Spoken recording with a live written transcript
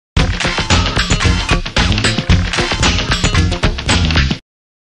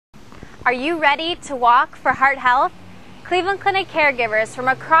Are you ready to walk for heart health? Cleveland Clinic caregivers from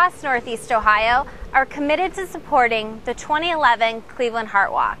across Northeast Ohio are committed to supporting the 2011 Cleveland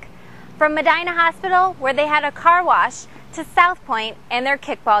Heart Walk. From Medina Hospital, where they had a car wash, to South Point and their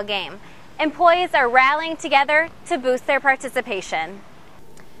kickball game, employees are rallying together to boost their participation.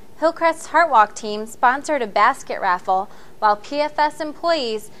 Hillcrest's Heart Walk team sponsored a basket raffle, while PFS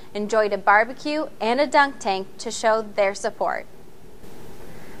employees enjoyed a barbecue and a dunk tank to show their support.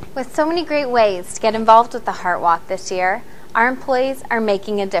 With so many great ways to get involved with the Heart Walk this year, our employees are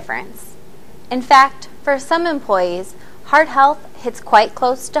making a difference. In fact, for some employees, heart health hits quite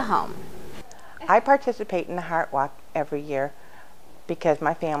close to home. I participate in the Heart Walk every year because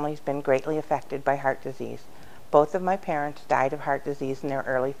my family's been greatly affected by heart disease. Both of my parents died of heart disease in their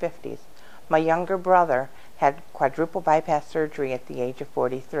early 50s. My younger brother had quadruple bypass surgery at the age of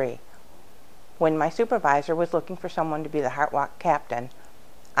 43. When my supervisor was looking for someone to be the Heart Walk captain,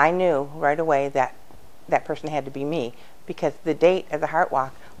 I knew right away that that person had to be me, because the date of the Heart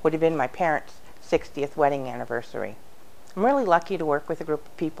Walk would have been my parents' 60th wedding anniversary. I'm really lucky to work with a group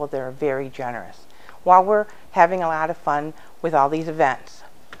of people that are very generous. While we're having a lot of fun with all these events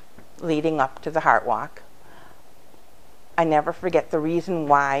leading up to the Heart Walk, I never forget the reason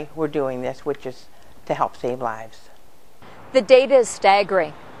why we're doing this, which is to help save lives. The data is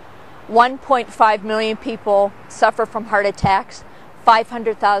staggering. 1.5 million people suffer from heart attacks.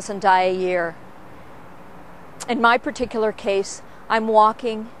 500,000 die a year. In my particular case, I'm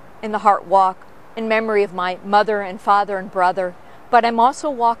walking in the Heart Walk in memory of my mother and father and brother, but I'm also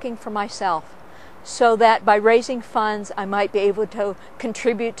walking for myself, so that by raising funds I might be able to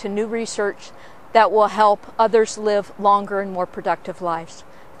contribute to new research that will help others live longer and more productive lives.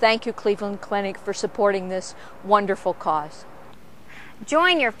 Thank you, Cleveland Clinic, for supporting this wonderful cause.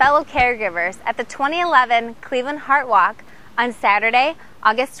 Join your fellow caregivers at the 2011 Cleveland Heart Walk on Saturday,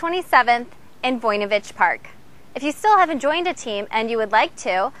 August 27th in Voinovich Park. If you still haven't joined a team and you would like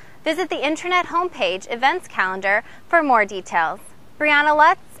to, visit the intranet homepage events calendar for more details. Brianna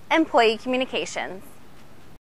Lutz, Employee Communications.